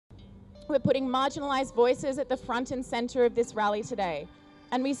We're putting marginalised voices at the front and centre of this rally today,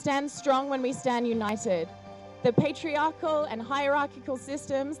 and we stand strong when we stand united. The patriarchal and hierarchical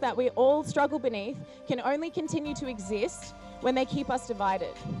systems that we all struggle beneath can only continue to exist when they keep us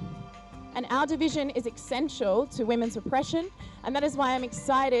divided. And our division is essential to women's oppression, and that is why I'm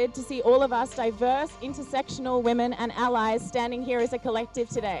excited to see all of us diverse, intersectional women and allies standing here as a collective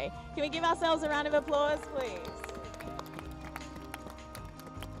today. Can we give ourselves a round of applause, please?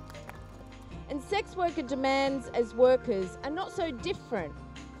 And sex worker demands as workers are not so different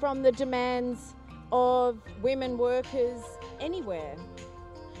from the demands of women workers anywhere.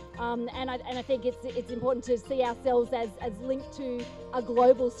 And I think it's important to see ourselves as linked to a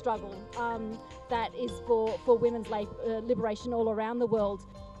global struggle that is for women's liberation all around the world.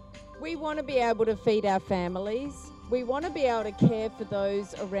 We want to be able to feed our families, we want to be able to care for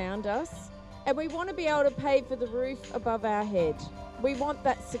those around us, and we want to be able to pay for the roof above our head. We want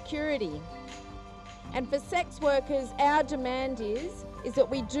that security. And for sex workers, our demand is that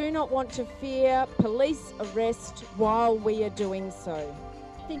we do not want to fear police arrest while we are doing so.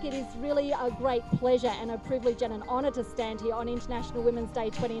 I think it is really a great pleasure and a privilege and an honour to stand here on International Women's Day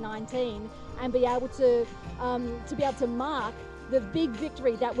 2019 and be able to mark the big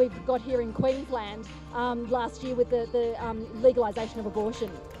victory that we've got here in Queensland last year with the legalisation of abortion.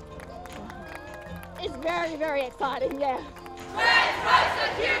 It's very, very exciting, yeah. Trans rights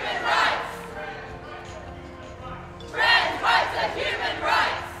are human rights! Trans rights are human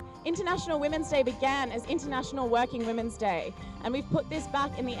rights! International Women's Day began as International Working Women's Day, and we've put this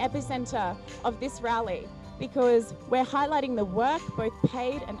back in the epicentre of this rally because we're highlighting the work, both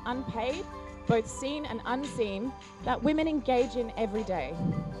paid and unpaid, both seen and unseen, that women engage in every day.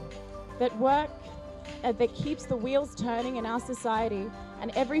 That work that keeps the wheels turning in our society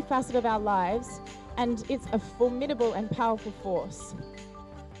and every facet of our lives, and it's a formidable and powerful force.